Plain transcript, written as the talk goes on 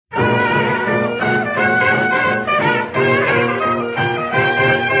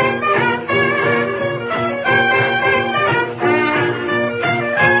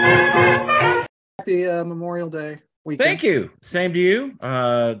happy Memorial Day Thank weekend. you. Same to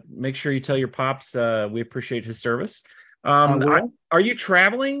you. Make sure you tell your pops we appreciate his service. I Um, I, will. are you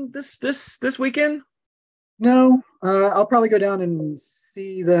traveling this weekend? No, I'll probably go down and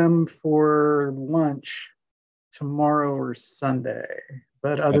see them for lunch tomorrow or Sunday.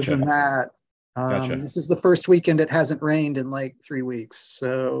 But other than Gotcha. that, Gotcha. this is the first weekend it hasn't rained in like 3 weeks.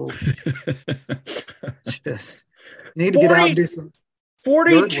 So just need to get out and 40, do some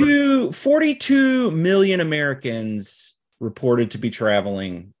yard work. 42 million Americans reported to be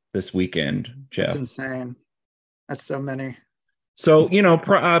traveling this weekend, That's Jeff. insane. That's so many. So,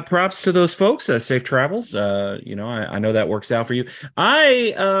 props to those folks. Safe travels. I know that works out for you.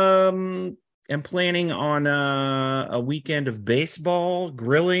 I am planning on a weekend of baseball,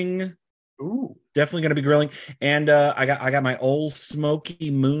 grilling. Ooh. Definitely going to be grilling, and I got my Old Smoky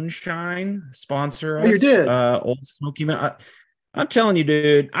Moonshine sponsor Oh, you us. did. Old Smoky I'm telling you,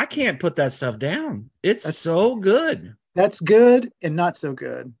 dude, I can't put that stuff down. It's That's so good. that's good and not so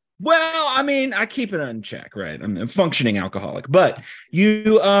good. Well, I mean, I keep it in check, right? I'm a functioning alcoholic, but it's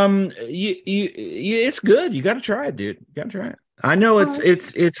good. You got to try it, dude. You got to try it. I know All right.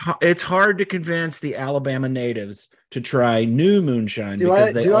 it's hard to convince the Alabama natives to try new moonshine Do because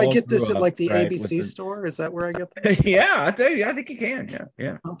I they do I all get grew this at up like the right with ABC the store? Is that where I get them? yeah. I think you can.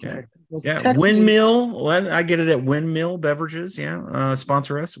 Yeah. Okay. Well, Yeah, text me. Windmill. Well, I get it at Windmill Beverages. Yeah,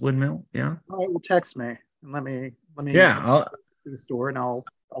 sponsor us, Windmill. Yeah, All right, well, text me and let me yeah. to the store and I'll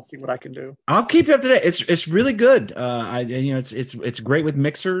see what I can do. I'll keep you up to date. It's really good. It's great with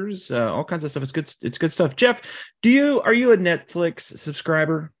mixers, all kinds of stuff. It's good. It's good stuff. Jeff, are you a Netflix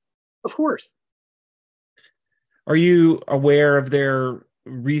subscriber? Of course. Are you aware of their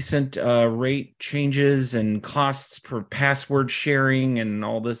recent rate changes and costs per password sharing and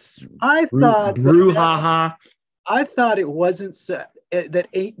all this I thought that brouhaha? I thought it wasn't that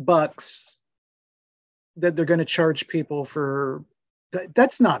 $8 that they're going to charge people for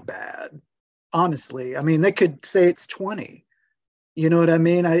that's not bad. Honestly, I mean, they could say it's 20. You know what I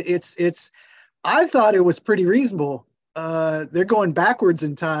mean? I thought it was pretty reasonable. They're going backwards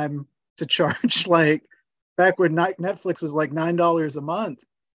in time to charge like back when Netflix was like $9 a month.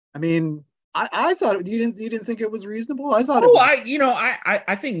 I mean, I thought you didn't think it was reasonable. I thought it Oh, was.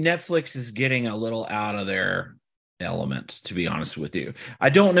 I think Netflix is getting a little out of their element, to be honest with you. I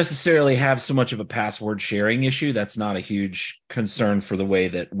don't necessarily have so much of a password sharing issue. That's not a huge concern for the way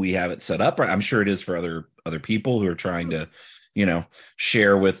that we have it set up. I'm sure it is for other people who are trying to,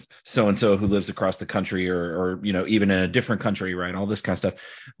 share with so and so who lives across the country or even in a different country, right? All this kind of stuff.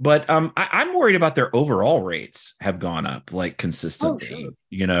 But I'm worried about their overall rates have gone up like Oh, consistently,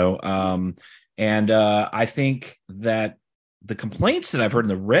 sure. and I think that the complaints that I've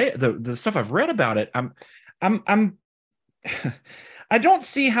heard in the stuff I've read about it, I'm I don't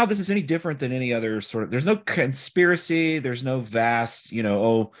see how this is any different than any other sort of. There's no conspiracy. There's no vast,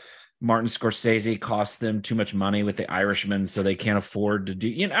 Martin Scorsese cost them too much money with The Irishman, so they can't afford to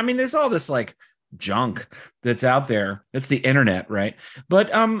do. I mean, there's all this like junk that's out there. It's the internet, right? But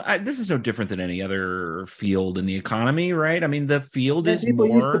this is no different than any other field in the economy, right? I mean, the field Man, is more.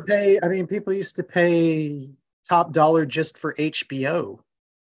 people used to pay top dollar just for HBO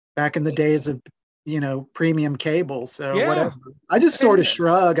back in the days of, premium cable. So Yeah. whatever. I just sort of And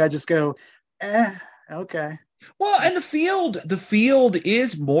shrug. I just go, okay. well, and the field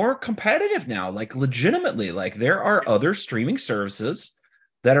is more competitive now, like legitimately. Like there are other streaming services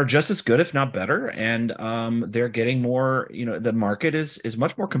that are just as good, if not better, and they're getting more. The market is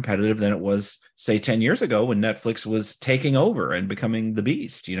much more competitive than it was, say, 10 years ago when Netflix was taking over and becoming the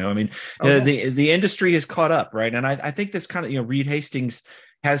beast. I mean, Oh yeah. the industry has caught up, right? And I think this kind of Reed Hastings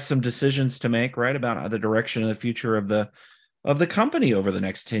has some decisions to make, right, about the direction and the future of the company over the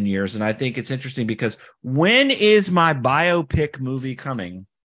next 10 years. And I think it's interesting because when is my biopic movie coming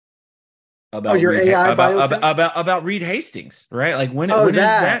Oh, about your Reed AI biopic? about Reed Hastings, right? Like Oh, when is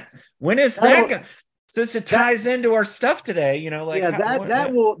that? When is that that'll going since it that ties into our stuff today, like yeah, how what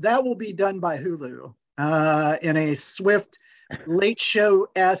that will be done by Hulu in a swift late show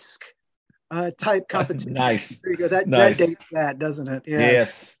esque type competition. nice. There you go. That Nice. dates that, doesn't it? Yes.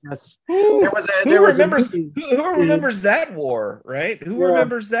 Yes. Yes. There Who was a there who was a remembers movie. who Kids. remembers that war, right? Who Yeah.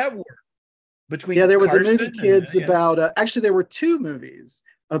 remembers that war Yeah, between there was a movie, Carson and Kids, about actually there were two movies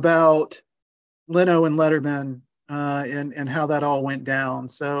about Leno and Letterman and how that all went down.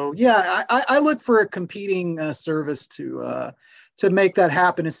 So yeah, I look for a competing service to make that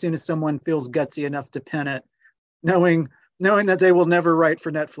happen as soon as someone feels gutsy enough to pin it, knowing knowing that they will never write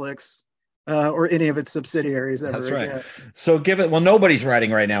for Netflix or any of its subsidiaries ever That's right. again. So give it. Well, nobody's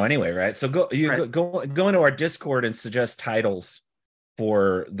writing right now anyway, right? So Right. go into our Discord and suggest titles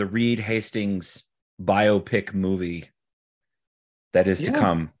for the Reed Hastings biopic movie that is to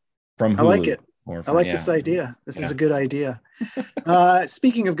come from Hulu. I like it. Or I like this idea. This is a good idea.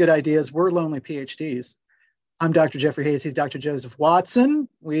 Speaking of good ideas, we're Lonely PhDs. I'm Dr. Jeffrey Hayes. He's Dr. Joseph Watson.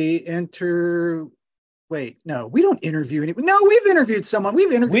 We don't interview anyone. No, we've interviewed someone.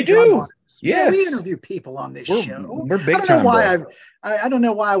 We've interviewed John Waters. Yes. Yeah, we interview people on this show. We're big time. I don't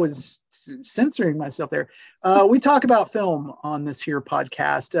know why I was censoring myself there. We talk about film on this here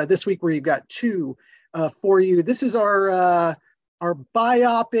podcast. This week we've got two for you. This is our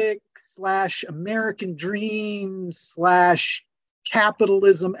biopic / American dream /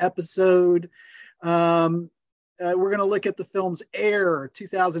 capitalism episode. We're going to look at the film's Air,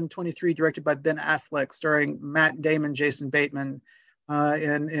 2023, directed by Ben Affleck, starring Matt Damon, Jason Bateman,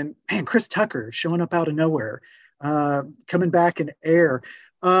 and Chris Tucker showing up out of nowhere, coming back in Air.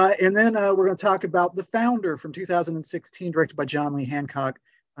 And then we're going to talk about The Founder from 2016, directed by John Lee Hancock,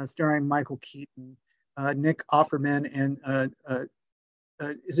 starring Michael Keaton, Nick Offerman, and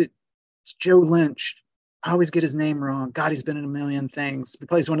it's Joe Lynch. I always get his name wrong. God, he's been in a million things. He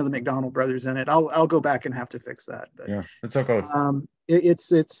plays one of the McDonald brothers in it. I'll go back and have to fix that. But yeah, it's okay.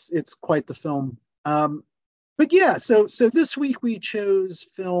 It's quite the film. But yeah, so this week we chose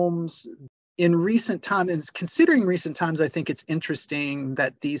films in recent times. And considering recent times, I think it's interesting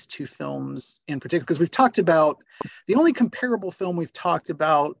that these two films in particular, because we've talked about the only comparable film we've talked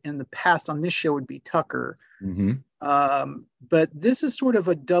about in the past on this show would be Tucker. Mm-hmm. But this is sort of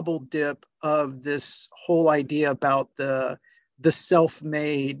a double dip of this whole idea about the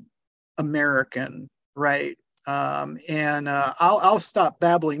self-made American, right? I'll stop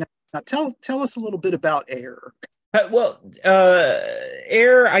babbling now. Tell us a little bit about Air.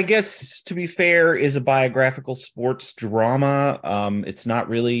 Air, I guess, to be fair, is a biographical sports drama. It's not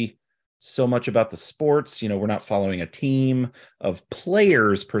really so much about the sports. We're not following a team of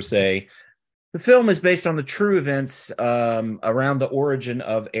players per se. The film is based on the true events around the origin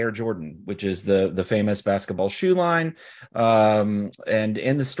of Air Jordan, which is the famous basketball shoe line. And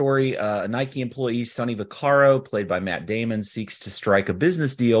in the story, a Nike employee, Sonny Vaccaro, played by Matt Damon, seeks to strike a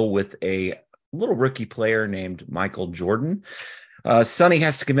business deal with a little rookie player named Michael Jordan. Sonny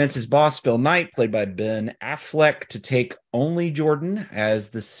has to convince his boss, Phil Knight, played by Ben Affleck, to take only Jordan as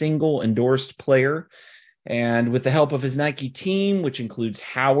the single endorsed player. And with the help of his Nike team, which includes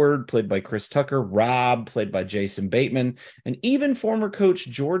Howard, played by Chris Tucker, Rob, played by Jason Bateman, and even former coach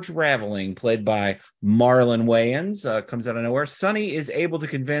George Raveling, played by Marlon Wayans, comes out of nowhere, Sonny is able to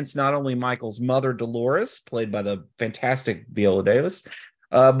convince not only Michael's mother, Dolores, played by the fantastic Viola Davis,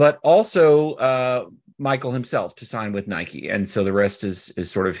 but also Michael himself to sign with Nike. And so the rest is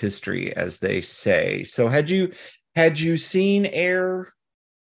sort of history, as they say. So had you seen Air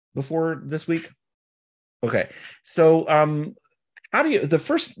before this week? Okay, so how do you the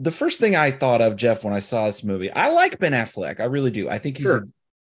first thing I thought of, Jeff, when I saw this movie? I like Ben Affleck, I really do. I think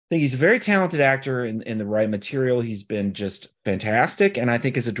he's a very talented actor in the right material. He's been just fantastic, and I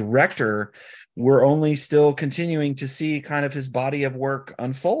think as a director, we're only still continuing to see kind of his body of work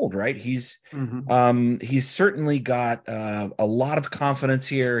unfold. Right? He's certainly got a lot of confidence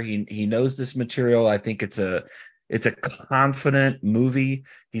here. He knows this material. I think it's a confident movie.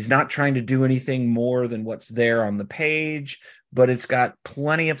 He's not trying to do anything more than what's there on the page, but it's got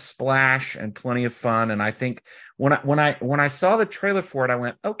plenty of splash and plenty of fun. And I think when I saw the trailer for it, I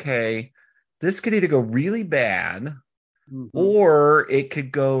went, okay, this could either go really bad or it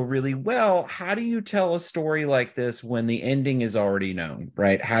could go really well. How do you tell a story like this when the ending is already known,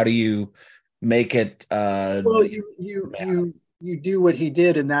 right? How do you make it? Well, you do what he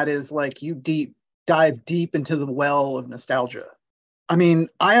did, and that is like you dive deep into the well of nostalgia. I mean,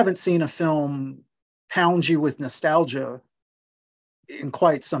 I haven't seen a film pound you with nostalgia in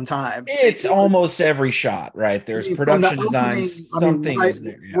quite some time. It's almost every shot, right? There's production design. Something is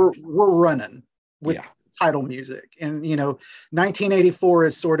there. Yeah. We're running with title music, and 1984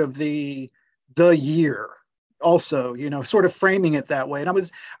 is sort of the year. Also, sort of framing it that way. And I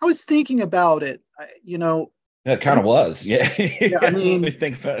was thinking about it. It kind of was. Yeah. I mean, let me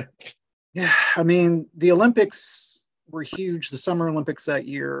think about it. Yeah, I mean, the Olympics were huge. The Summer Olympics that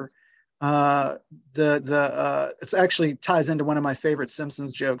year. It actually ties into one of my favorite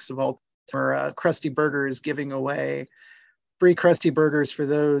Simpsons jokes of all time, where Krusty Burger is giving away free Krusty Burgers for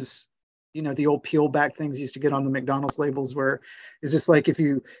those, the old peel back things you used to get on the McDonald's labels. Where is this like if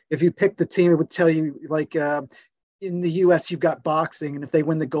you pick the team, it would tell you like. In the U.S., you've got boxing, and if they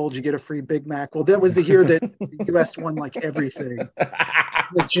win the gold, you get a free Big Mac. Well, that was the year that the U.S. won like everything.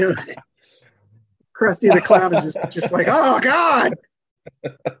 The joke. Krusty the Clown is just like, oh God.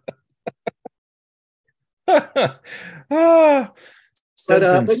 But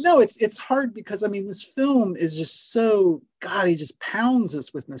Simpsons. no, it's hard because I mean this film is just so God, he just pounds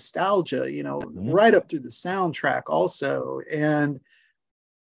us with nostalgia, Mhm. right up through the soundtrack also. And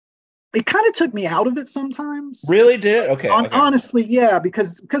it kind of took me out of it sometimes. Really did? Okay, okay. Honestly, yeah,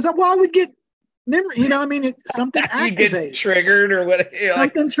 because well, I would get memory, I mean something You get activates, triggered or what? You're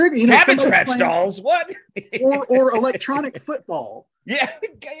like something trigger, Cabbage somebody's Patch playing Dolls. What? or electronic football. Yeah,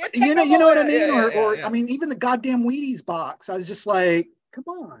 yeah, You know technical. what I Yeah, mean? yeah, yeah, yeah, Or I yeah. mean, even the goddamn Wheaties box. I was just like, come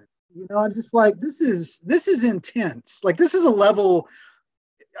on. I'm just like, this is intense. Like this is a level.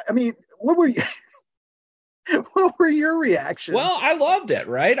 I mean, what were you, what were your Well, reactions? I loved it,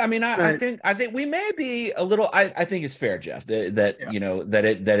 right? I mean, Right. I think we may be a little. I think it's fair, Jeff, that Yeah.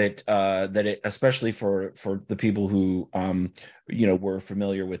 that it especially for the people who were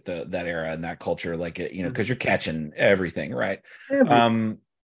familiar with that era and that culture, like it, because Mhm. you're catching everything, right? Everything. Um,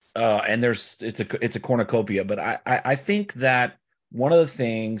 and it's a cornucopia, but I think that one of the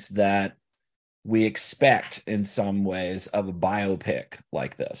things that we expect in some ways of a biopic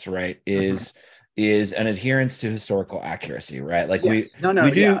like this, right, Mhm. is an adherence to historical accuracy, right? Like Yes. No, no.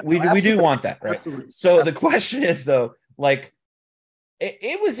 Yeah. No, we do absolutely. want that, right? Absolutely. So the Absolutely. question is though, like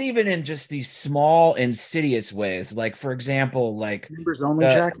it was even in just these small insidious ways. Like for example, like Members only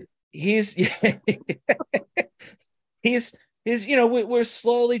uh jacket. he's he's we're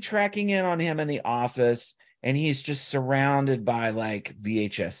slowly tracking in on him in the office, and he's just surrounded by like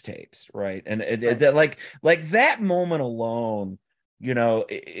VHS tapes, right? And Right. that like that moment alone,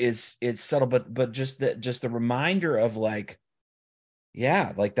 is it's subtle, but just the reminder of like,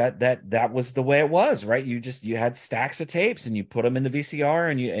 yeah, like that was the way it was, right? You had stacks of tapes and you put them in the VCR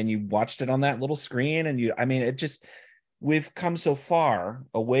and you watched it on that little screen, and I mean it just, we've come so far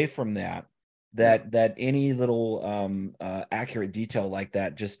away from that Yeah. that any little accurate detail like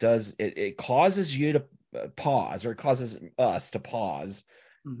that just does it causes you to pause, or it causes us to pause,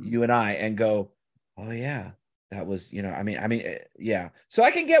 Mhm. you and I, and go, oh yeah, that was, yeah. So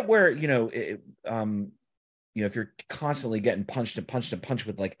I can get where, if you're constantly getting punched and punched and punched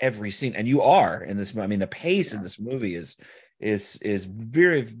with like every scene, and you are in this, I mean, the pace in Yeah. this movie is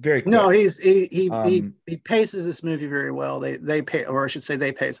very, very No, quick. he paces this movie very well. They pay, or I should say,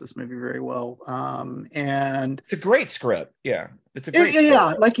 they pace this movie very well. And It's a great script. Yeah, it's a great yeah, script.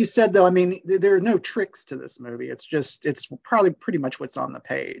 yeah, like you said, though, I mean, there are no tricks to this movie. It's probably pretty much what's on the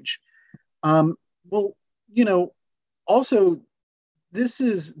page. Um, well, you know, also this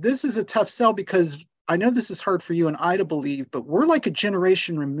is a tough sell because I know this is hard for you and I to believe, but we're like a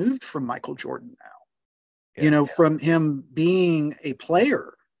generation removed from Michael Jordan now. Yeah, From him being a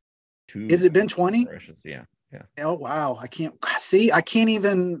player. Has two it been 20? generations. Yeah, yeah. Oh wow, I can't see. I can't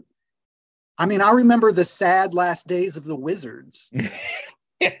even. I mean, I remember the sad last days of the Wizards.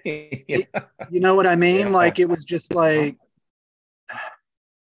 Yeah, You know what I mean? yeah. Like it was just Uh-huh. like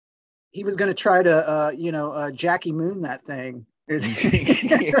he was going to try to, Jackie Moon that thing.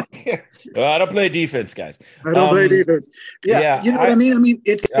 I don't play defense, guys. I don't play Um, defense. Yeah, yeah, you know what I mean. I mean,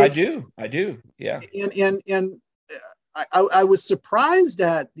 I it's do, I do. Yeah, and I was surprised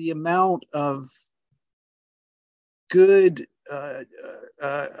at the amount of good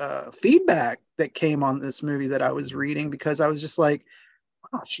feedback that came on this movie that I was reading because I was just like,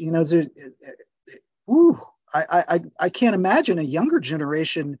 gosh, whew, I can't imagine a younger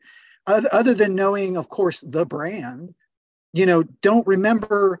generation, other than knowing, of course, the brand, don't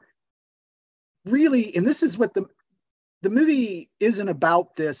remember really. And this is what the movie isn't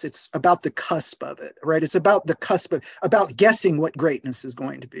about this. It's about the cusp of it, right? It's about the cusp about guessing what greatness is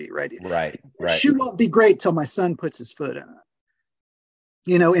going to be, right? right, The right. shoe won't be great till my son puts his foot in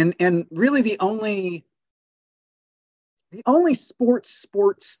it. And really the only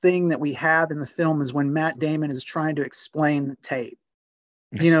sports thing that we have in the film is when Matt Damon is trying to explain the tape,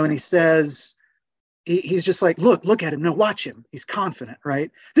 and he says, he's just like, look at him. No, watch him. He's confident, right?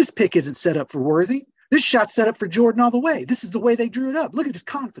 This pick isn't set up for Worthy. This shot's set up for Jordan all the way. This is the way they drew it up. Look at his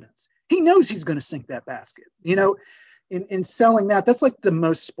confidence. He knows he's going to sink that basket. In selling that, that's like the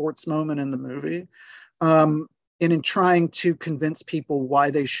most sports moment in the movie. And in trying to convince people why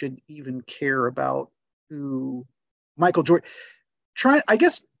they should even care about who Michael Jordan. I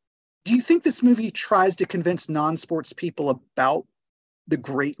guess, do you think this movie tries to convince non-sports people about the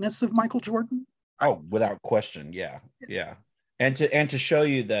greatness of Michael Jordan? Oh, without question. Yeah, yeah. And to show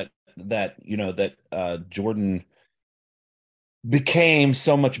you that Jordan became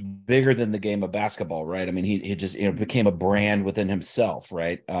so much bigger than the game of basketball, right? I mean, he just became a brand within himself,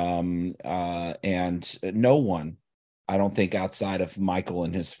 right? And no one, I don't think, outside of Michael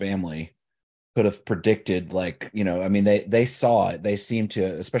and his family, could have predicted, like, I mean, they saw it. They seem to,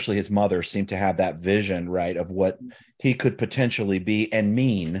 especially his mother, seemed to have that vision, right, of what he could potentially be and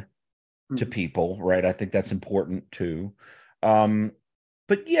mean to Mhm. people, right? I think that's important too. Um,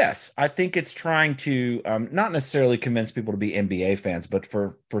 but yes, I think it's trying to not necessarily convince people to be NBA fans, but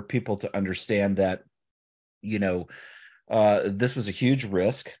for people to understand that, you know, this was a huge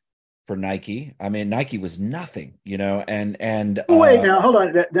risk for Nike. I mean, Nike was nothing, and Oh wait, now hold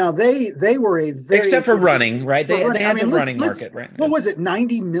on. Now they were a very except for aggressive running, right? for They running. I had the mean, running let's market, right? what was it,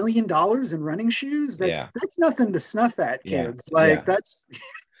 $90 million in running shoes? Yeah, That's nothing to snuff at, yeah, kids. yeah. Like that's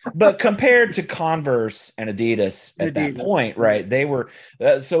But compared to Converse and Adidas at that Adidas, point, right? right? They were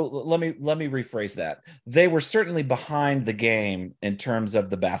so let me rephrase that. They were certainly behind the game in terms of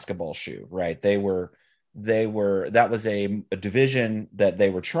the basketball shoe, right? They were that was a division that they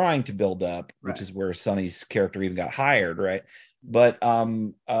were trying to build up, which Right. is where Sonny's character even got hired, right? But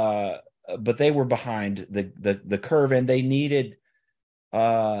but they were behind the curve, and they needed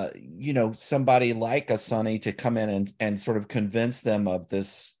somebody like a Sonny to come in and sort of convince them of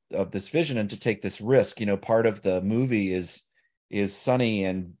this vision and to take this risk. Part of the movie is Sonny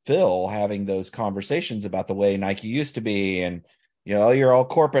and Phil having those conversations about the way Nike used to be, and you're all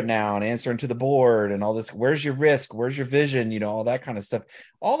corporate now and answering to the board and all this. Where's your risk? Where's your vision? All that kind of stuff.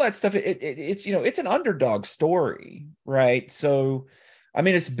 All that stuff. It's an underdog story, right? So, I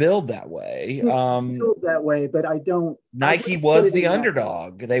mean, it's billed that way. It's built that way, but I Nike wouldn't put was it the in that way.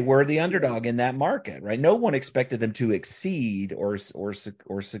 underdog. They were the Yeah. underdog in that market, right? No one expected them to exceed or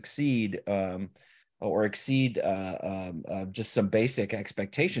succeed or exceed just some basic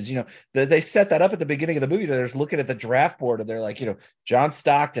expectations. They set that up at the beginning of the movie. They're just looking at the draft board and they're like, John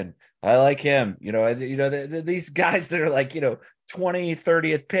Stockton, I like him. These guys that are like, 20,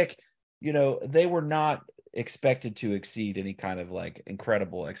 30th pick, they were not expected to exceed any kind of like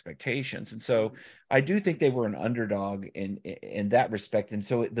incredible expectations. And so I do think they were an underdog in that respect. And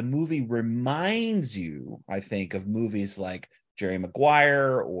so the movie reminds you, I think, of movies like Jerry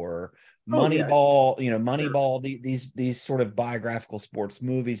Maguire or Oh yeah, Moneyball, sure. Moneyball, these sort of biographical sports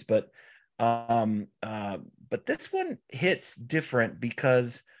movies. But this one hits different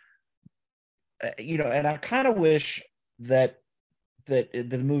because and I kind of wish that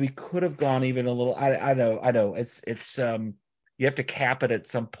the movie could have gone even a little. I know it's you have to cap it at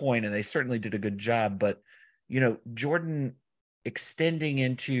some point, and they certainly did a good job. But Jordan extending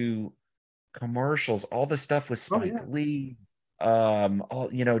into commercials, all the stuff with Oh Spike yeah. Lee, all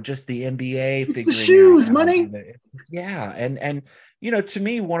just the NBA It's the figuring out shoes, how to do money. that. Yeah, and to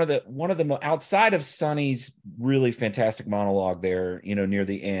me, one of the outside of Sonny's really fantastic monologue there, near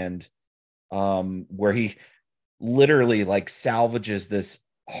the end, where he literally like salvages this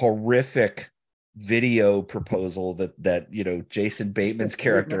horrific video proposal that Jason Bateman's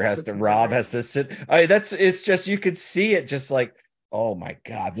character Bateman has put to Rob together. has to sit. That's it's just you could see it just like, oh my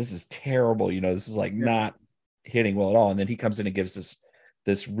God, this is terrible. This is like Yeah. not hitting well at all. And then he comes in and gives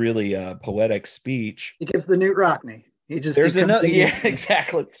this really poetic speech. He gives the Newt Rockney. He There's comes another, in yeah, and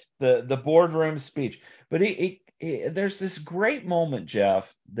exactly. The boardroom speech. But there's this great moment,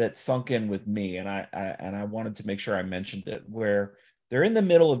 Jeff, that sunk in with me, and I wanted to make sure I mentioned it, where they're in the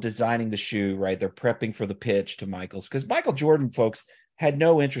middle of designing the shoe, right? They're prepping for the pitch to Michael's, because Michael Jordan, folks, had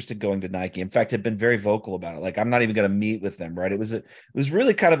no interest in going to Nike. In fact, had been very vocal about it. Like, I'm not even going to meet with them, right? It was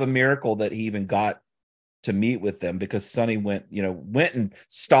really kind of a miracle that he even got to meet with them, because Sonny went and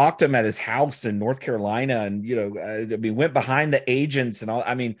stalked him at his house in North Carolina, and I mean, went behind the agents and all.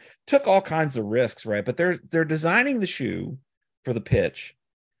 I mean, took all kinds of risks, right? But they're designing the shoe for the pitch,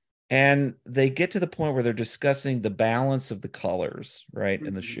 and they get to the point where they're discussing the balance of the colors, right,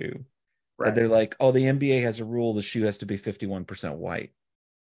 in the Mhm. shoe, and Right. they're like, "Oh, the NBA has a rule: the shoe has to be 51% white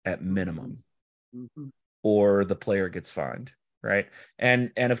at Mhm. minimum, Mhm. or the player gets fined." Right.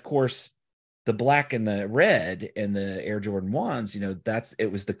 And of course, the black and the red and the Air Jordan ones,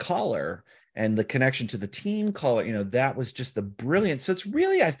 it was the color and the connection to the team color, that was just the brilliance. So it's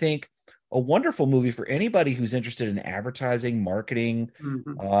really, I think, a wonderful movie for anybody who's interested in advertising, marketing,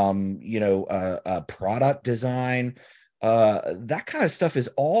 Mhm. product design. That kind of stuff is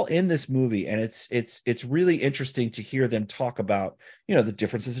all in this movie, and it's really interesting to hear them talk about the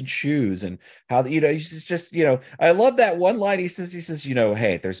differences in shoes, and how he's just I love that one line he says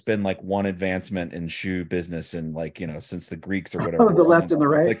hey, there's been like one advancement in shoe business, and like since the Greeks or whatever Oh, the were on left and the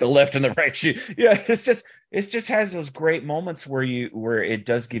it's right. like the left and the right shoe. Yeah, it's just has those great moments where it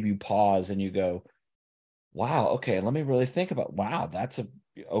does give you pause and you go, wow, okay, let me really think about, wow, that's a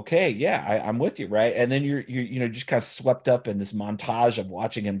okay, yeah, I'm with you, right? And then you're just kind of swept up in this montage of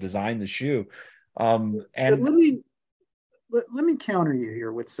watching him design the shoe. But And let me counter you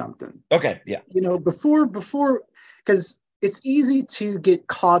here with something. Okay, yeah. Before, because it's easy to get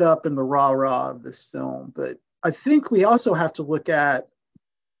caught up in the rah-rah of this film, but I think we also have to look at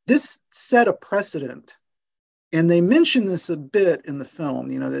this set a precedent. And they mention this a bit in the film,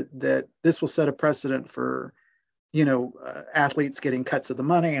 that this will set a precedent for, athletes getting cuts of the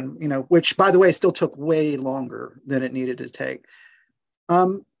money, and, which, by the way, still took way longer than it needed to take.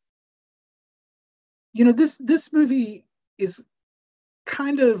 This movie is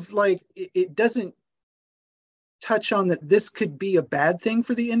kind of like, it doesn't touch on that this could be a bad thing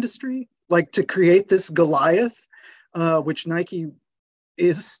for the industry, like to create this Goliath, which Nike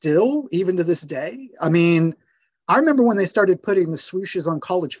is still, even to this day. I mean, I remember when they started putting the swooshes on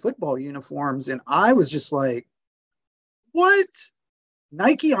college football uniforms, and I was just like, what?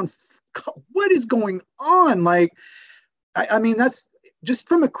 Nike on, what is going on? Like, I mean, that's just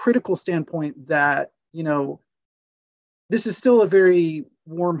from a critical standpoint that, this is still a very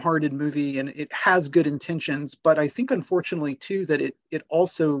warm-hearted movie and it has good intentions, but I think unfortunately too that it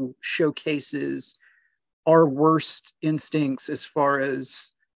also showcases our worst instincts as far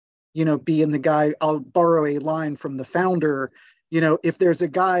as, being the guy. I'll borrow a line from the founder. If there's a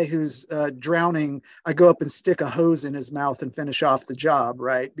guy who's drowning, I go up and stick a hose in his mouth and finish off the job,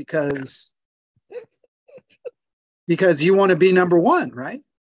 right? Because you want to be number one, right?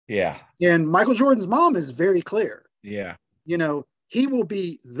 Yeah. And Michael Jordan's mom is very clear. Yeah. He will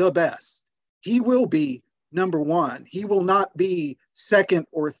be the best. He will be number one. He will not be second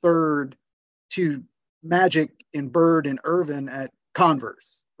or third to Magic and Bird and Irvin at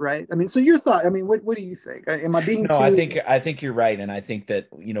Converse, right? I mean, so your thought, I mean, what do you think? Am I being No, I think you're right. And I think that,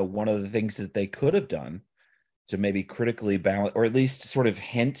 one of the things that they could have done to maybe critically balance, or at least sort of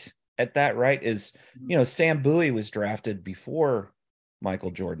hint at that, right, is, Sam Bowie was drafted before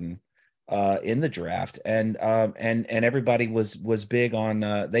Michael Jordan in the draft, and everybody was big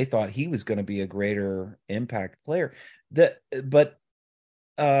on they thought he was going to be a greater impact player.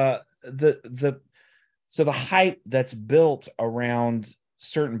 So the hype that's built around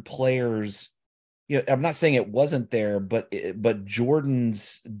certain players, I'm not saying it wasn't there, but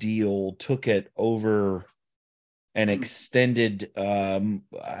Jordan's deal took it over and extended.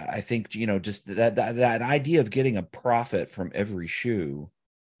 I think, just that idea of getting a profit from every shoe.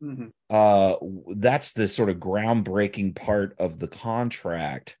 Mm-hmm. That's the sort of groundbreaking part of the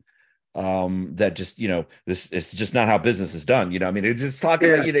contract. That just, this is just not how business is done. I mean, it's just talking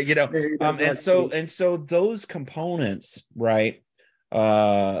about, and so those components, right?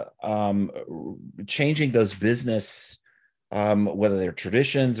 Changing those business, whether they're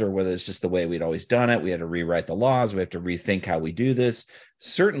traditions or whether it's just the way we'd always done it. We had to rewrite the laws. We have to rethink how we do this.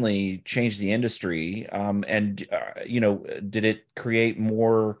 Certainly change the industry. Did it create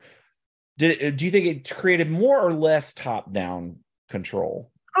more? Do you think it created more or less top-down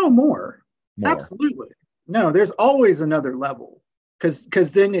control? Oh, more. Absolutely. No, there's always another level,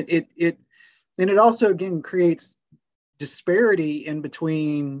 because then it also again creates disparity in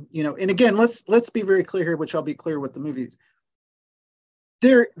between, and again, let's be very clear here, which I'll be clear with the movies.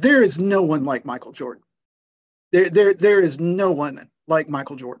 There is no one like Michael Jordan. There is no one like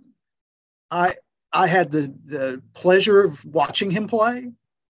Michael Jordan. I had the pleasure of watching him play.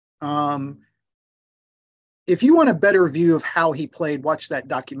 If you want a better view of how he played, watch that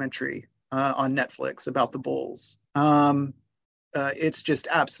documentary on Netflix about the Bulls. It's just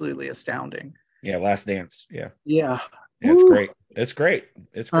absolutely astounding. Yeah, Last Dance. Yeah. Yeah. It's great. It's great.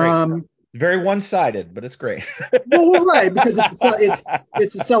 Very one-sided, but it's great. Well, right, because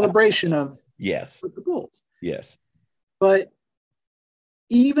it's a celebration of the Bulls. Yes. But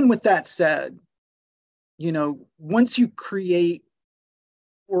even with that said, once you create,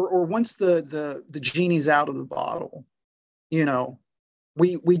 or once the genie's out of the bottle,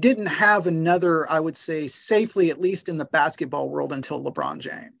 we didn't have another, I would say, safely, at least in the basketball world, until LeBron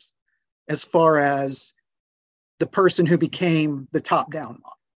James, as far as the person who became the top-down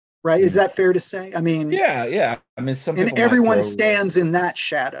model, right? Mm-hmm. Is that fair to say? I mean, yeah. I mean, some people, and everyone stands in that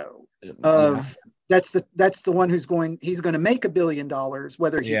shadow of that's the one he's going to make $1 billion,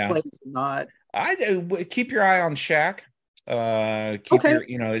 whether he plays or not. I keep your eye on Shaq.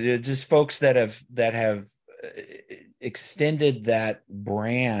 Just folks that have extended that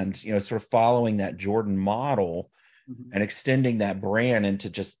brand, sort of following that Jordan model, mm-hmm. and extending that brand into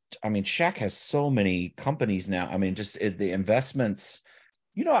Shaq has so many companies now. I mean, just the investments,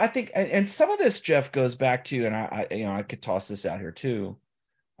 I think, and some of this, Jeff, goes back to, and I could toss this out here too.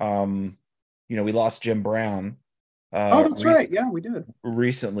 We lost Jim Brown. That's right. Yeah, we did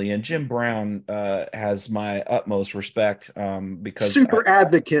recently, and Jim Brown has my utmost respect, because super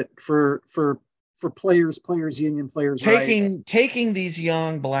advocate for for players union, players' rights. Taking these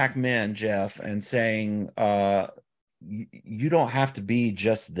young black men, Jeff, and saying, you don't have to be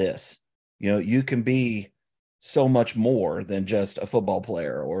just this. You can be so much more than just a football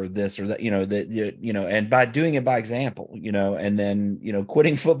player or this or that, and by doing it by example, and then,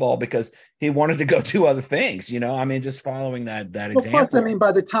 quitting football because he wanted to go do other things, just following that example. Plus,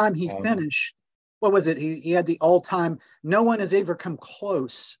 by the time he finished, what was it? He had the all-time, no one has ever come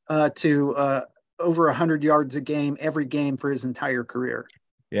close to over 100 yards a game, every game for his entire career.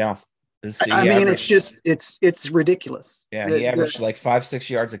 Yeah. It's ridiculous. Yeah, he averaged like 5-6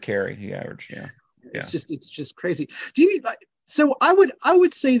 yards a carry. He averaged, yeah. It's just crazy. So I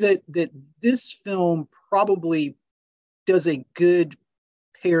would say that this film probably does a good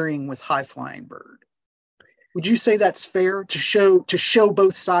pairing with High Flying Bird. Would you say that's fair to show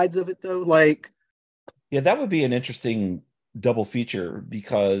both sides of it though? Yeah, that would be an interesting double feature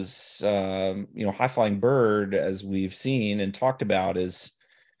because High Flying Bird, as we've seen and talked about, is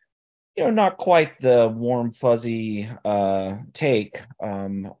not quite the warm fuzzy take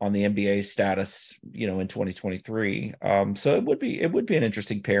on the NBA status in 2023. So it would be an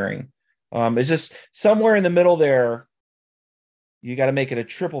interesting pairing. It's just somewhere in the middle there. You got to make it a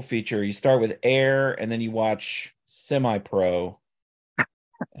triple feature. You start with Air, and then you watch Semi Pro,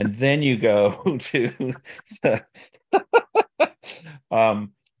 and then you go to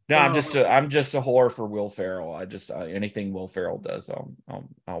no, I'm just a whore for Will Ferrell. I just anything Will Ferrell does,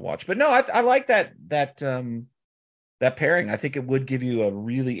 I'll watch. But no, I like that pairing. I think it would give you a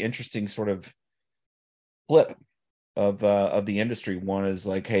really interesting sort of flip of the industry. One is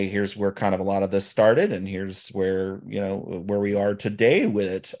like, hey, here's where kind of a lot of this started, and here's where where we are today with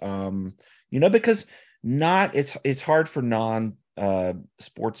it. Because it's hard for non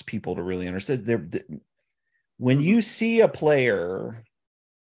sports people to really understand. When you see a player,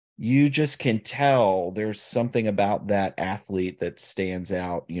 you just can tell there's something about that athlete that stands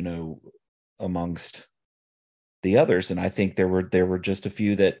out, amongst the others. And I think there were just a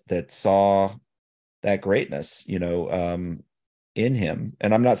few that saw that greatness, in him.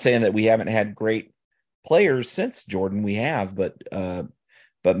 And I'm not saying that we haven't had great players since Jordan. We have, but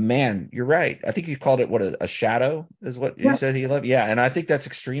man, you're right. I think you called it a shadow is what you said he loved. Yeah. And I think that's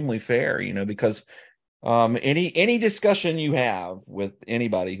extremely fair, because any discussion you have with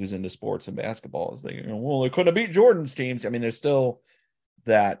anybody who's into sports and basketball is they couldn't have beat Jordan's teams. I mean, there's still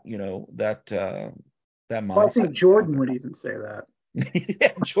that mindset. Well, I think Jordan would even say that.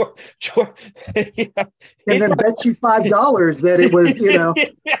 Yeah, Jordan. Yeah. And then bet you $5 that it was,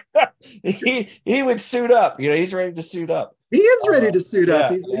 he would suit up. He's ready to suit up. He is ready to suit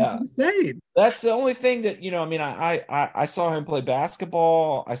up. He's insane. That's the only thing that I saw him play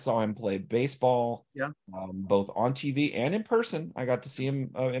basketball. I saw him play baseball. Yeah. Both on TV and in person. I got to see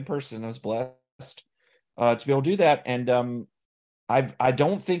him in person. I was blessed to be able to do that. And I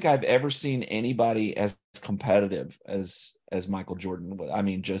don't think I've ever seen anybody as competitive as Michael Jordan. I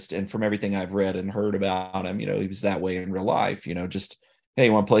mean, and from everything I've read and heard about him, he was that way in real life. Just, hey,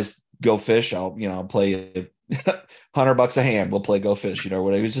 you want to play Go Fish? I'll play $100 a hand. We'll play Go Fish.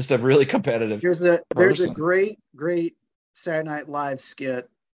 Whatever. He was just a really competitive. There's a great Saturday Night Live skit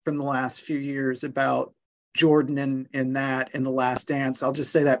from the last few years about Jordan in The Last Dance. I'll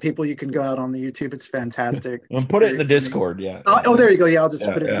just say that, people, you can go out on the YouTube. It's fantastic. And put it in the Discord. Yeah. Oh, there you go. Yeah, I'll just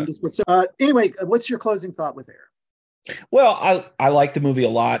put it in Discord. So anyway, what's your closing thought with Air? Well, I like the movie a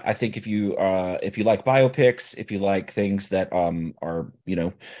lot. I think if you like biopics, if you like things that are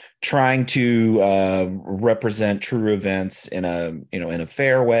trying to represent true events in a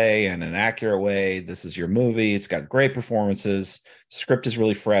fair way and an accurate way, this is your movie. It's got great performances. Script is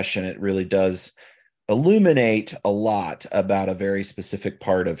really fresh, and it really does illuminate a lot about a very specific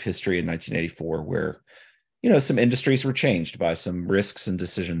part of history in 1984, where some industries were changed by some risks and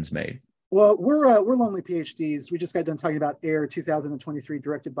decisions made. Well, we're Lonely PhDs. We just got done talking about Air 2023,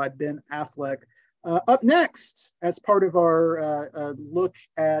 directed by Ben Affleck. Up next, as part of our look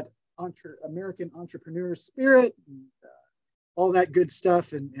at American entrepreneur spirit, and, all that good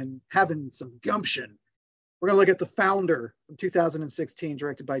stuff, and having some gumption, we're going to look at The Founder from 2016,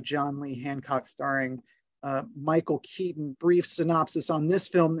 directed by John Lee Hancock, starring Michael Keaton. Brief synopsis on this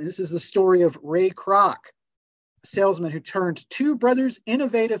film. This is the story of Ray Kroc, salesman who turned Two Brothers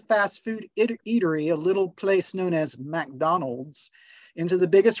innovative fast food eatery, a little place known as McDonald's, into the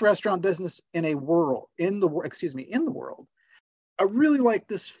biggest restaurant business in the world. I really like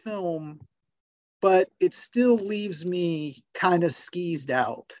this film, but it still leaves me kind of skeezed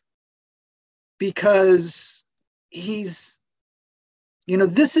out, because he's,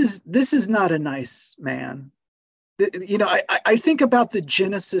 this is not a nice man. you know, I think about the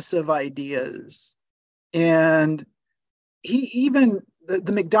genesis of ideas, and he even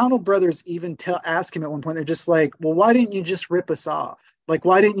the McDonald brothers even ask him at one point. They're just like, "Well, why didn't you just rip us off? Like,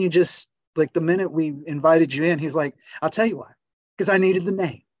 why didn't you just like the minute we invited you in?" He's like, "I'll tell you why, because I needed the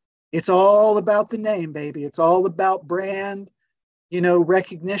name. It's all about the name, baby. It's all about brand, you know,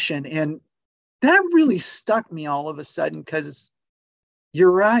 recognition." And that really stuck me all of a sudden because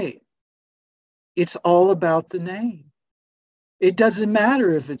you're right. It's all about the name. It doesn't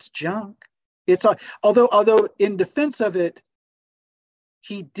matter if it's junk. It's although in defense of it,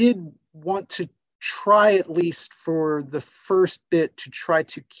 he did want to try at least for the first bit to try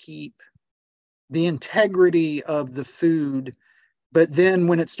to keep the integrity of the food. But then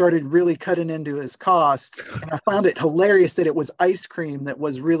when it started really cutting into his costs, and I found it hilarious that it was ice cream that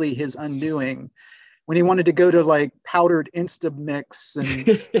was really his undoing when he wanted to go to like powdered Instamix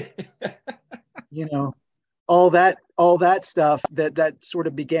and you know all that stuff that sort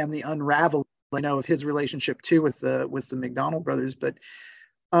of began the unraveling, you know, of his relationship too with the McDonald brothers. But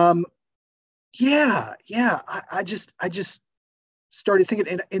I just started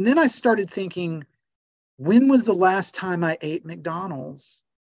thinking, and then I started thinking, when was the last time I ate McDonald's?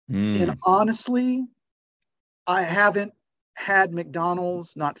 And honestly, I haven't had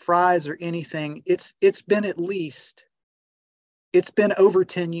McDonald's, not fries or anything. It's been over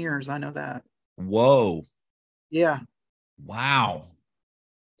 10 years. I know that. Whoa. Yeah. Wow.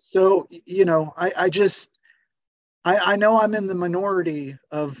 So, you know, I know I'm in the minority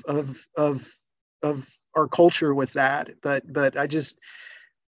of our culture with that, but I just,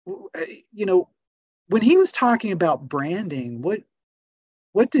 you know, when he was talking about branding,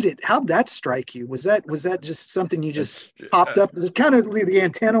 how'd that strike you? Was that just something you just popped up? It kind of the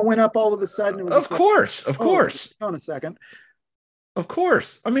antenna went up all of a sudden. It was of course. Hold on a second. Of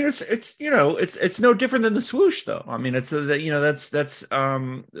course. I mean, it's you know, it's no different than the swoosh, though. I mean, it's you know, that's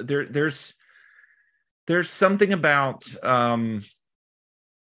there's something about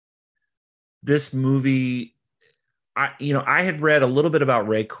this movie. I had read a little bit about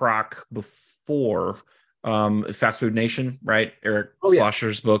Ray Kroc before, Fast Food Nation, right? Eric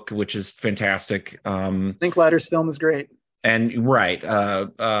Schlosser's book, which is fantastic. Linklater's film is great. And right,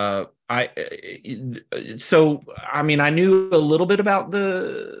 so I mean, I knew a little bit about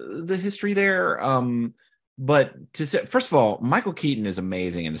the history there, but to say, first of all, Michael Keaton is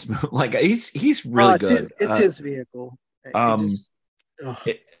amazing in this movie. Like he's really good. It's his vehicle. And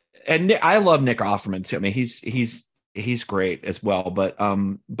I love Nick Offerman too. I mean, he's great as well.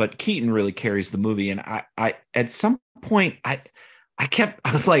 But Keaton really carries the movie. And I at some point I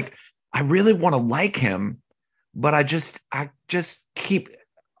was like, I really want to like him, but I just keep,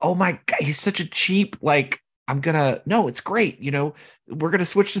 oh my God, he's such a cheap, like, no, it's great. You know, we're going to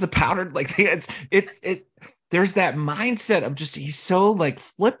switch to the powdered, like there's that mindset of just, he's so like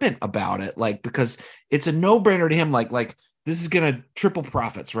flippant about it. Like, because it's a no brainer to him. Like this is going to triple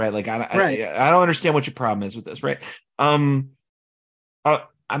profits, right? Like, I don't understand what your problem is with this. Right. I'm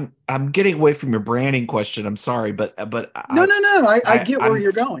getting away from your branding question. I'm sorry, but no. I get where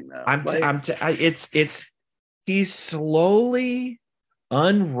you're going though. He slowly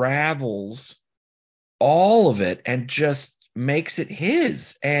unravels all of it and just makes it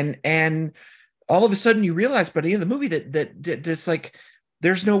his, and all of a sudden you realize by the end of the movie that it's like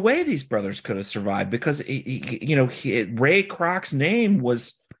there's no way these brothers could have survived, because Ray Kroc's name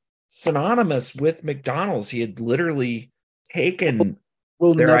was synonymous with McDonald's. He had literally taken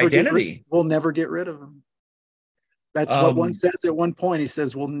their identity. We'll never get rid of him. That's what one says at one point. He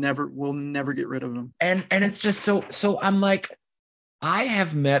says, we'll never get rid of him. And it's just so I'm like, I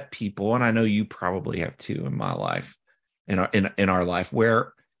have met people, and I know you probably have too in my life, in our life,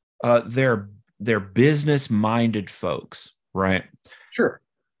 where they're business-minded folks, right? Sure.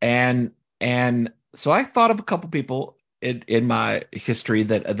 And so I thought of a couple people in my history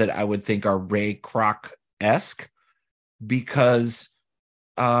that I would think are Ray Kroc-esque, because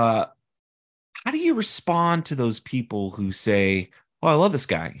how do you respond to those people who say, "Oh, I love this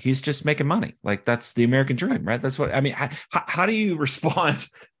guy. He's just making money. Like, that's the American dream, right?" That's what I mean. How do you respond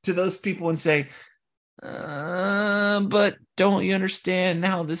to those people and say, but don't you understand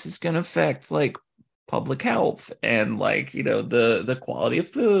how this is going to affect like public health and like, you know, the quality of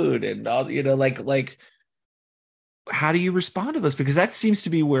food and all, you know, like how do you respond to this? Because that seems to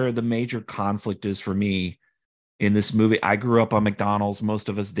be where the major conflict is for me in this movie. I grew up on McDonald's. Most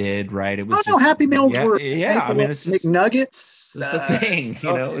of us did, right? It was Happy Meals were I mean, it's just McNuggets. It's the thing,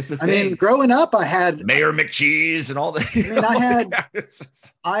 you know. It's the thing. I mean, growing up, I had Mayor McCheese and all that.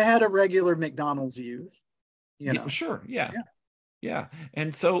 I had a regular McDonald's youth. You know, sure, yeah. Yeah.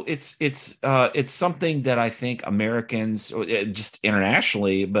 And so it's something that I think Americans, just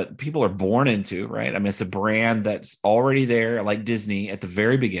internationally, but people are born into, right? I mean, it's a brand that's already there, like Disney, at the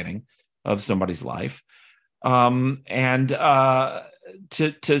very beginning of somebody's life. And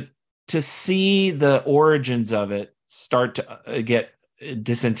to see the origins of it start to get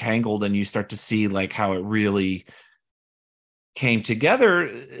disentangled, and you start to see like how it really came together,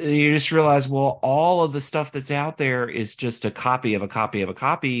 you just realize, well, all of the stuff that's out there is just a copy of a copy of a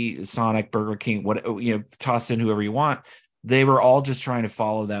copy. Sonic, Burger King, what, toss in whoever you want. They were all just trying to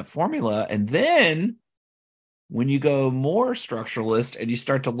follow that formula. And then when you go more structuralist and you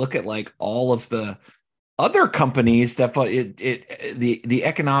start to look at like all of the other companies that the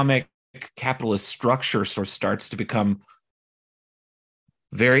economic capitalist structure sort of starts to become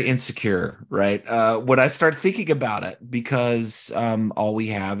very insecure, right? When I start thinking about it, because all we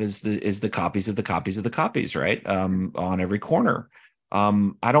have is the copies of the copies of the copies, right? On every corner.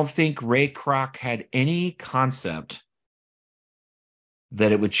 I don't think Ray Kroc had any concept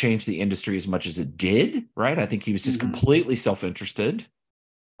that it would change the industry as much as it did, right? I think he was just completely self-interested,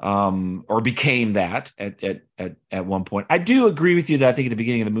 or became that at one point. I do agree with you that I think at the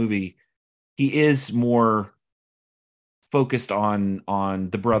beginning of the movie, he is more focused on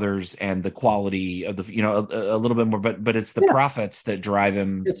the brothers and the quality of the, a little bit more, but it's the profits that drive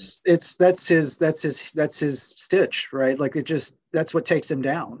him. That's his stitch, right? Like that's what takes him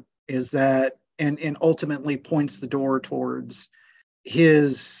down, is that, and ultimately points the door towards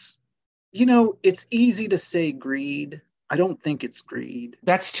his, it's easy to say greed. I don't think it's greed.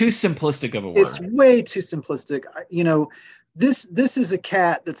 That's too simplistic of a word. It's way too simplistic. This is a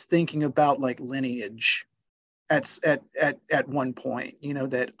cat that's thinking about like lineage at one point,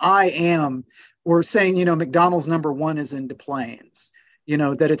 that I am, or saying, McDonald's #1 is in Des Plaines,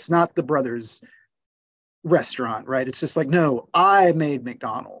 that it's not the brothers restaurant, right? It's just like, no, I made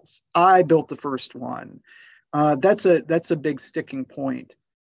McDonald's. I built the first one. That's a big sticking point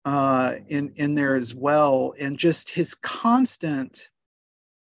in there as well. And just his constant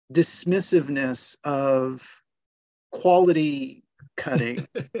dismissiveness of quality cutting.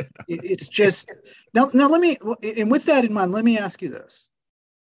 It's just now let me, and with that in mind, let me ask you this.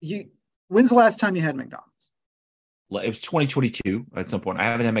 When's the last time you had McDonald's? It was 2022 at some point. I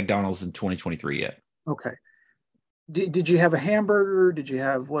haven't had McDonald's in 2023 yet. Okay. Did you have a hamburger? Did you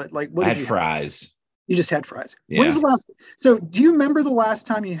have what I did had you fries. Have? You just had fries. Yeah. When's the last? So do you remember the last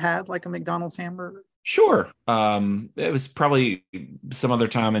time you had like a McDonald's hamburger? Sure. It was probably some other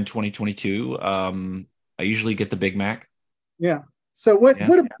time in 2022. I usually get the Big Mac. Yeah. So what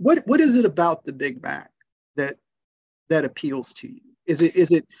is it about the Big Mac that appeals to you? Is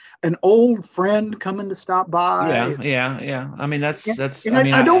it an old friend coming to stop by? Yeah. I mean, that's. And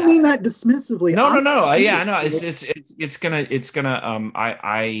I don't mean that dismissively. No. Yeah, I know. It's gonna.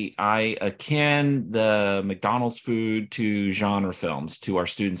 I akin the McDonald's food to genre films to our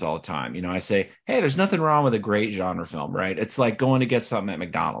students all the time. I say, hey, there's nothing wrong with a great genre film, right? It's like going to get something at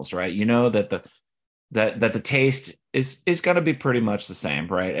McDonald's, right? That the taste is going to be pretty much the same,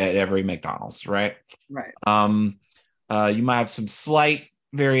 right, at every McDonald's, right? Right. You might have some slight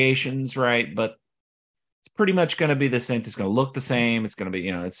variations, right? But it's pretty much going to be the same. It's going to look the same. It's going to be,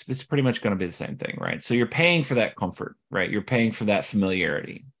 it's pretty much going to be the same thing, right? So you're paying for that comfort, right? You're paying for that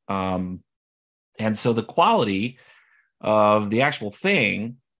familiarity. And so the quality of the actual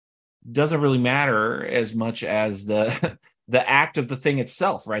thing doesn't really matter as much as the the act of the thing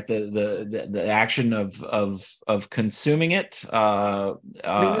itself, right? The action of consuming it.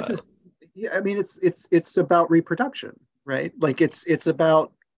 It's about reproduction, right? Like it's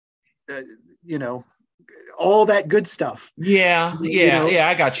about all that good stuff. Yeah.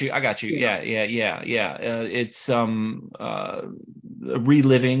 I got you. Yeah. It's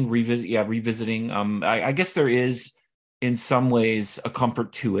revisiting. I guess there is in some ways a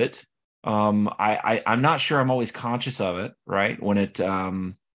comfort to it. I'm not sure I'm always conscious of it, right? When it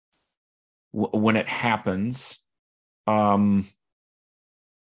happens.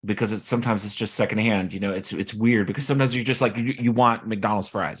 Because sometimes it's just secondhand, it's weird because sometimes you're just like, you want McDonald's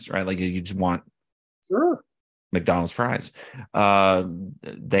fries, right? Like you just want McDonald's fries.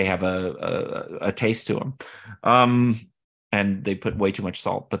 They have a taste to them. And they put way too much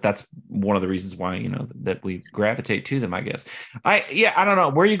salt, but that's one of the reasons why, that we gravitate to them, I guess. I don't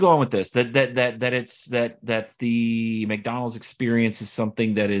know. Where are you going with this? That the McDonald's experience is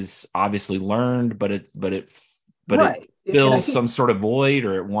something that is obviously learned, but it right. It fills some sort of void,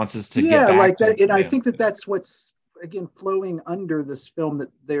 or it wants us to get back like that. And I think that's what's, again, flowing under this film that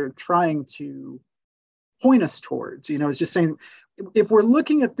they're trying to point us towards. It's just saying, if we're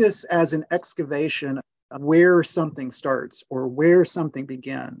looking at this as an excavation where something starts or where something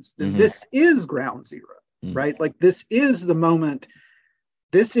begins, then this is ground zero, right? Like this is the moment.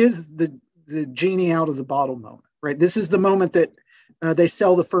 This is the genie out of the bottle moment, right? This is the moment that they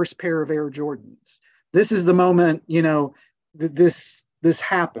sell the first pair of Air Jordans. This is the moment, that this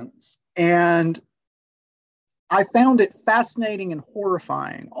happens. And I found it fascinating and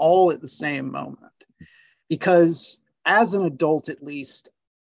horrifying all at the same moment, because as an adult, at least,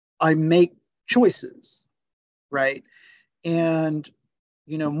 I make choices, right? And,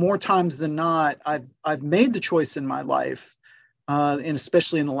 more times than not, I've made the choice in my life, and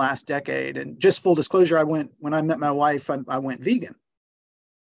especially in the last decade. And just full disclosure, when I met my wife, I went vegan,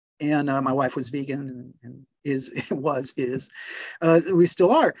 and my wife was vegan and is we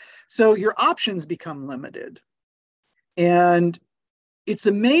still are. So your options become limited. And it's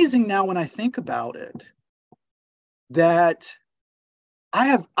amazing now when I think about it that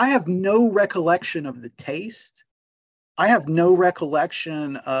I have no recollection of the taste. I have no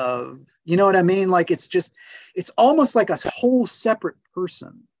recollection of, you know what I mean? Like it's almost like a whole separate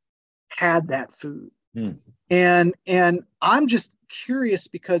person had that food. And I'm just curious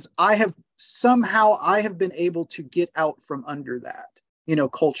because I have been able to get out from under that,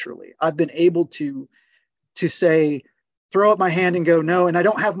 culturally. I've been able to say, throw up my hand and go, no. And I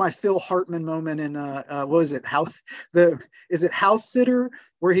don't have my Phil Hartman moment in what is it? Is it House Sitter,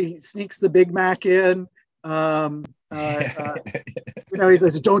 where he sneaks the Big Mac in? He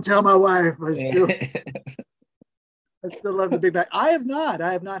says, don't tell my wife. I still love the Big Mac. I have not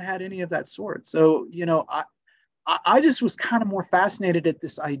had any of that sort. So, I just was kind of more fascinated at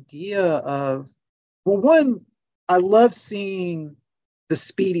this idea of, well, one, I love seeing the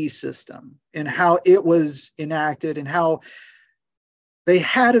Speedy system and how it was enacted and how they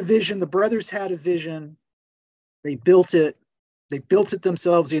had a vision. The brothers had a vision. They built it. They built it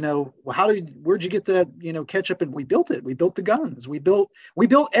themselves. Well, where'd you get the, ketchup? And we built it. We built the guns. We built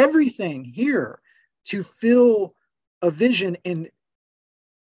everything here to fill a vision. And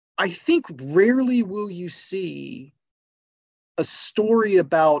I think rarely will you see a story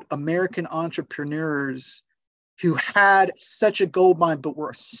about American entrepreneurs who had such a gold mine, but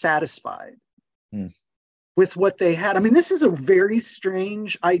were satisfied with what they had. I mean, this is a very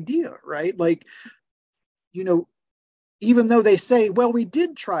strange idea, right? Like, even though they say, well, we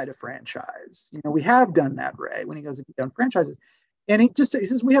did try to franchise, we have done that, Ray, when he goes, we've done franchises. And he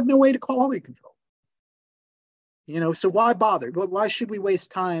says, we have no way to quality control. So why bother? Why should we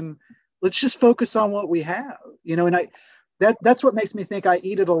waste time? Let's just focus on what we have, and that's what makes me think I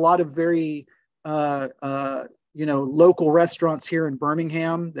eat at a lot of very, local restaurants here in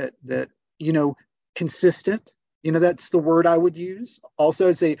Birmingham that consistent, that's the word I would use. Also,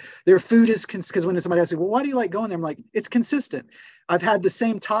 I'd say their food is, because when somebody asks me, well, why do you like going there? I'm like, it's consistent. I've had the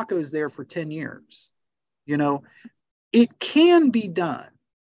same tacos there for 10 years. It can be done,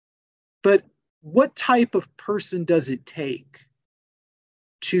 but what type of person does it take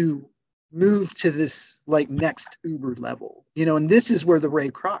to move to this like next Uber level? And this is where the Ray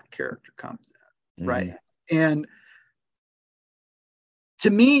Kroc character comes in, right? And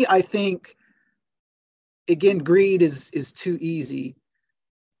to me, I think, again, greed is too easy.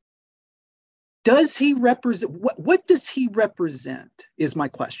 Does he represent, what does he represent is my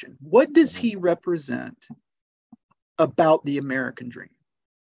question. What does he represent about the American dream?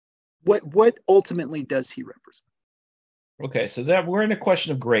 What ultimately does he represent? Okay, so that we're in a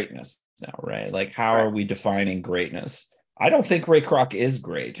question of greatness now, right? Like, how are we defining greatness? I don't think Ray Kroc is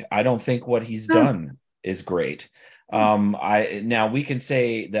great. I don't think what he's done is great. Now we can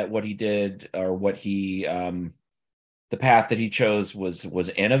say that what he did, or what he the path that he chose was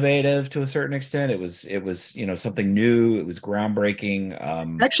innovative to a certain extent. It was something new. It was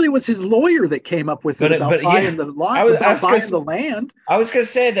groundbreaking. Actually, it was his lawyer that came up with it about buying the land. I was going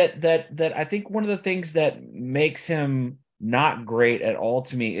to say that I think one of the things that makes him not great at all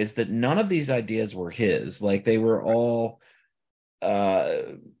to me is that none of these ideas were his. Like, they were all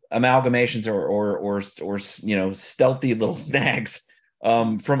amalgamations or stealthy little snags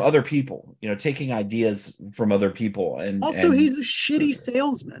from other people, taking ideas from other people. And he's a shitty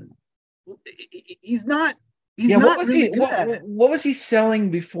salesman. He's not what was really what was he selling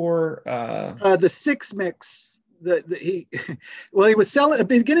before the Six Mix? He was selling at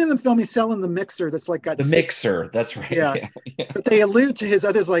the beginning of the film. He's selling the mixer that's like got the mixer. That's right. Yeah. But they allude to his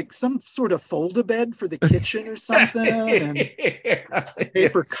others, like some sort of fold-a-bed for the kitchen or something, and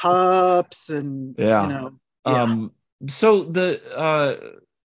paper cups, and So the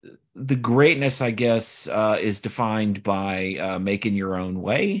greatness, I guess, is defined by making your own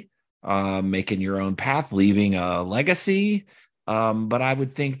way, making your own path, leaving a legacy. But I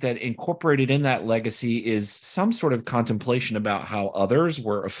would think that incorporated in that legacy is some sort of contemplation about how others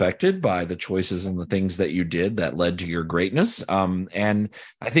were affected by the choices and the things that you did that led to your greatness. And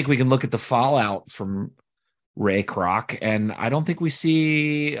I think we can look at the fallout from Ray Kroc, and I don't think we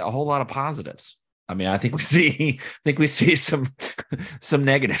see a whole lot of positives. I mean, I think we see some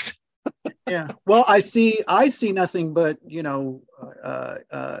negatives. Yeah. Well, I see nothing but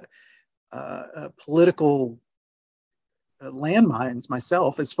political landmines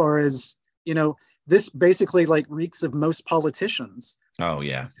myself, as far as this basically like reeks of most politicians Oh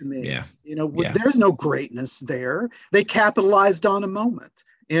yeah, to me. yeah, yeah. There's no greatness there. They capitalized on a moment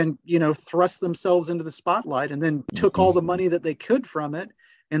and thrust themselves into the spotlight, and then took all the money that they could from it,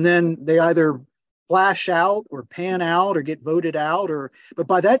 and then they either flash out or pan out or get voted out, but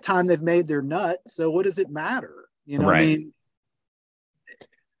by that time they've made their nut, so what does it matter? I Right. mean,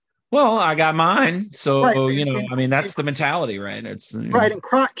 Well, I got mine, right. so I mean, And that's the mentality, right? It's right, and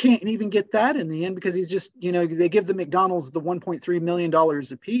Kroc can't even get that in the end, because he's just, they give the McDonald's the $1.3 million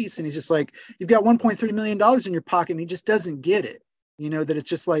a piece, and he's just like, you've got $1.3 million in your pocket, and he just doesn't get it. That it's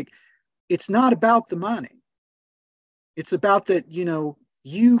just like, it's not about the money. It's about that,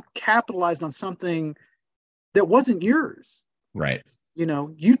 you capitalized on something that wasn't yours. right.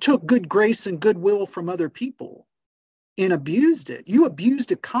 You took good grace and goodwill from other people and abused it. You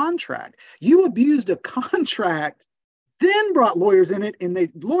abused a contract. Then brought lawyers in it, and the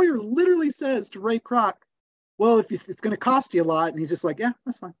lawyer literally says to Ray Kroc, well, if it's going to cost you a lot, and he's just like, yeah,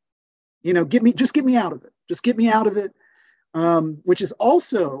 that's fine. Get me out of it. Just get me out of it. Which is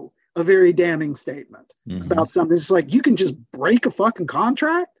also a very damning statement about something. It's like, you can just break a fucking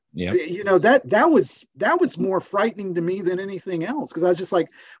contract. Yeah. That was more frightening to me than anything else, because I was just like,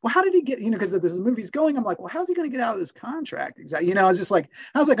 well, how did he get, because this movie's going, I'm like, well, how's he going to get out of this contract exactly? I was just like,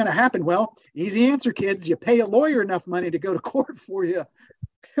 how's that going to happen? Well, easy answer, kids. You pay a lawyer enough money to go to court for you,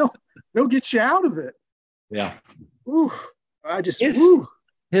 they'll get you out of it. Yeah. Ooh, I just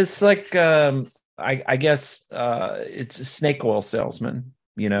His like I guess it's a snake oil salesman,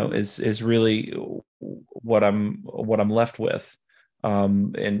 is really what I'm left with.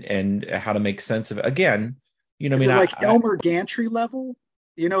 And how to make sense of it. Again, is it like Elmer Gantry level?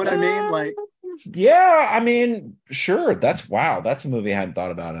 You know what I mean? Like, yeah, I mean, sure. That's a movie I hadn't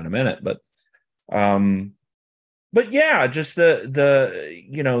thought about in a minute, but yeah, just the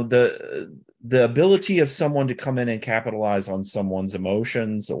ability of someone to come in and capitalize on someone's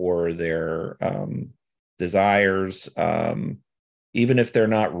emotions or their desires, even if they're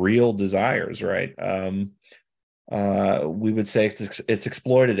not real desires, right? We would say it's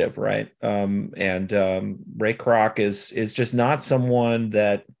exploitative, right? And Ray Kroc is just not someone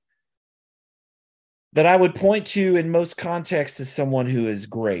that I would point to in most contexts as someone who is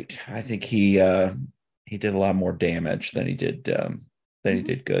great. I think he did a lot more damage than he did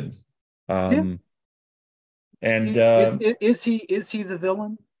good. yeah. And is he the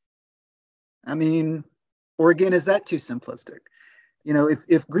villain? I mean, or again, is that too simplistic?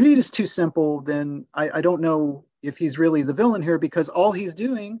 If greed is too simple, then I don't know if he's really the villain here, because all he's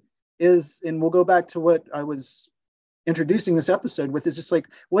doing is, and we'll go back to what I was introducing this episode with, is just like,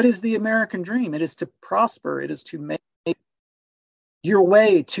 what is the American dream? It is to prosper. It is to make your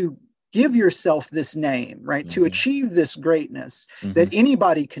way, to give yourself this name, right? To achieve this greatness, that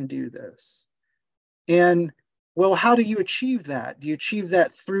anybody can do this. And well, how do you achieve that? Do you achieve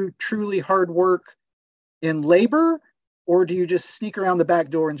that through truly hard work and labor? Or do you just sneak around the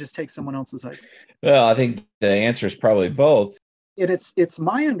back door and just take someone else's idea? Well, I think the answer is probably both. And it's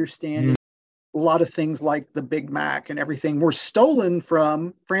my understanding a lot of things like the Big Mac and everything were stolen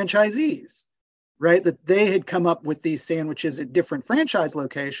from franchisees, right? That they had come up with these sandwiches at different franchise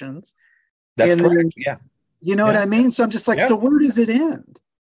locations. That's and correct. Then, yeah. You know what I mean? So I'm just like, so where does it end?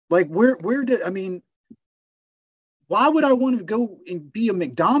 Like, why would I want to go and be a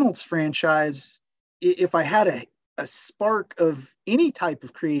McDonald's franchise if I had a spark of any type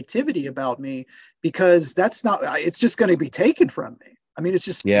of creativity about me? Because it's just going to be taken from me. I mean, it's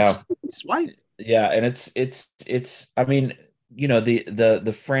just swipe. Yeah, and it's I mean,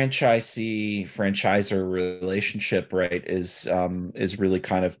 the franchisor relationship, right, is really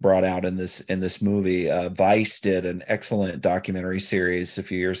kind of brought out in this movie. Vice did an excellent documentary series a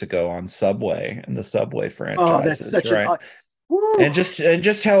few years ago on Subway and the Subway franchises. Oh, that's such right? And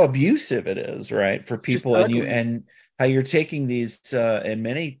just how abusive it is, right, for people, and how you're taking these in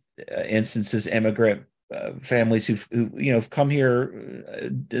many instances immigrant families who have come here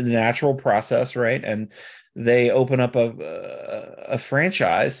in the natural process, right, and they open up a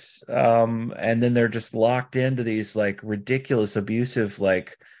franchise, and then they're just locked into these like ridiculous abusive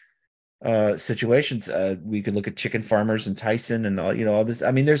like situations. We could look at chicken farmers and Tyson and all this.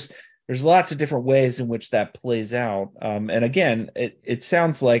 I mean, there's lots of different ways in which that plays out. And again, it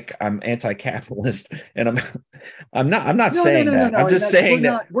sounds like I'm anti-capitalist, and I'm not No, no, saying no, no, that. no. I'm And just that's saying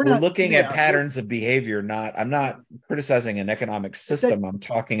that we're we're not. looking at Yeah, patterns of behavior. I'm not criticizing an economic but that system. I'm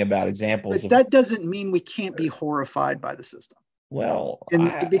talking about examples but of, that doesn't mean we can't be horrified by the system. well,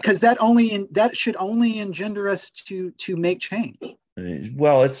 And because that should only engender us to make change.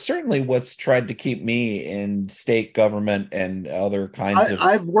 well, it's certainly what's tried to keep me in state government and other kinds of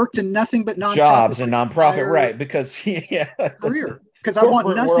I've worked in nothing but nonprofit jobs and my nonprofit, entire right? Because yeah, career because I want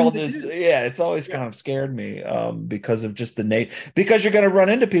corporate nothing world to is, do. yeah, it's always Yeah, kind of scared me because of just because you're going to run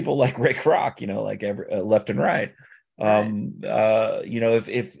into people like Ray Kroc, like every left and right. right.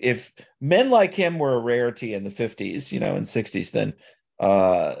 If men like him were a rarity in the 50s, and 60s,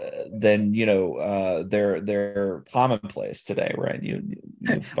 they're commonplace today, right? You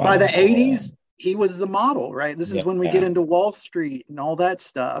By find the people, 80s, he was the model, right? This is when we get yeah. into Wall Street and all that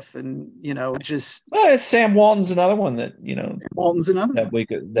stuff, and just Well, Sam Walton's another one that Walton's another that one. we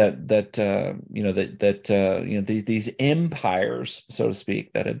could that these empires, so to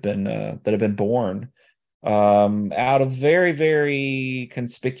speak, that have been born out of very, very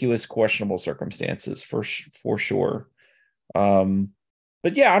conspicuous questionable circumstances, for sure.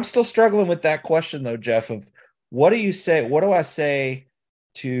 But yeah, I'm still struggling with that question though, Jeff, of what do I say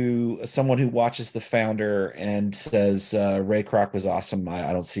to someone who watches The Founder and says Ray Kroc was awesome?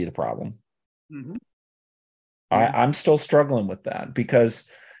 I don't see the problem. Mm-hmm. Yeah. I'm still struggling with that because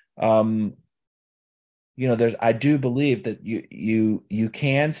I do believe that you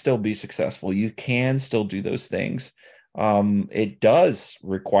can still be successful. You can still do those things. It does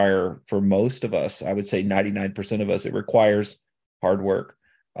require, for most of us, I would say 99% of us, it requires hard work.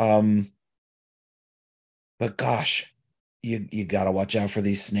 But gosh, you got to watch out for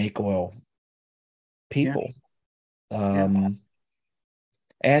these snake oil Yeah. people. Yeah.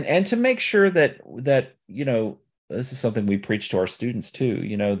 And to make sure that this is something we preach to our students too,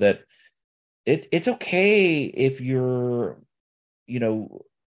 that it's okay if you're you know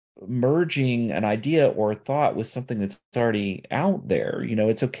merging an idea or a thought with something that's already out there.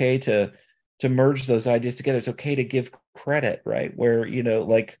 It's okay to merge those ideas together. It's okay to give credit, right? Where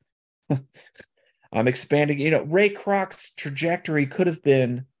like I'm expanding. Ray Kroc's trajectory could have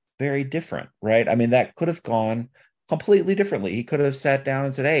been very different, right? I mean, that could have gone completely differently. He could have sat down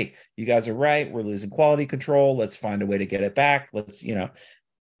and said, "Hey, you guys are right. We're losing quality control. Let's find a way to get it back.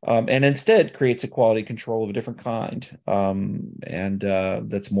 And instead creates a quality control of a different kind, and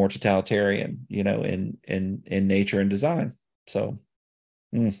that's more totalitarian, in nature and design. So,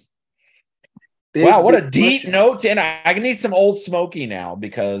 wow, Big, what big a deep questions. note! And I need some Old Smoky now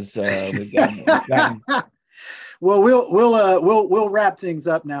because we've gotten. Well, we'll wrap things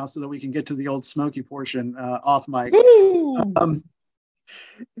up now so that we can get to the Old Smoky portion off mic. Woo! Um,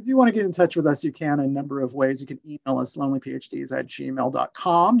 if you want to get in touch with us, you can in a number of ways. You can email us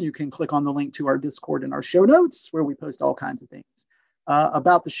lonelyphds@gmail.com. You can click on the link to our Discord in our show notes where we post all kinds of things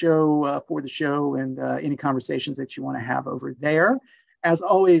about the show, for the show, and any conversations that you want to have over there. As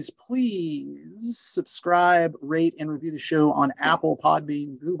always, please subscribe, rate, and review the show on Apple,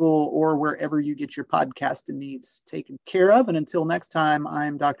 Podbean, Google, or wherever you get your podcast needs taken care of. And until next time,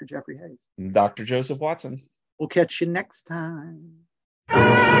 I'm Dr. Jeffrey Hayes. Dr. Joseph Watson. We'll catch you next time.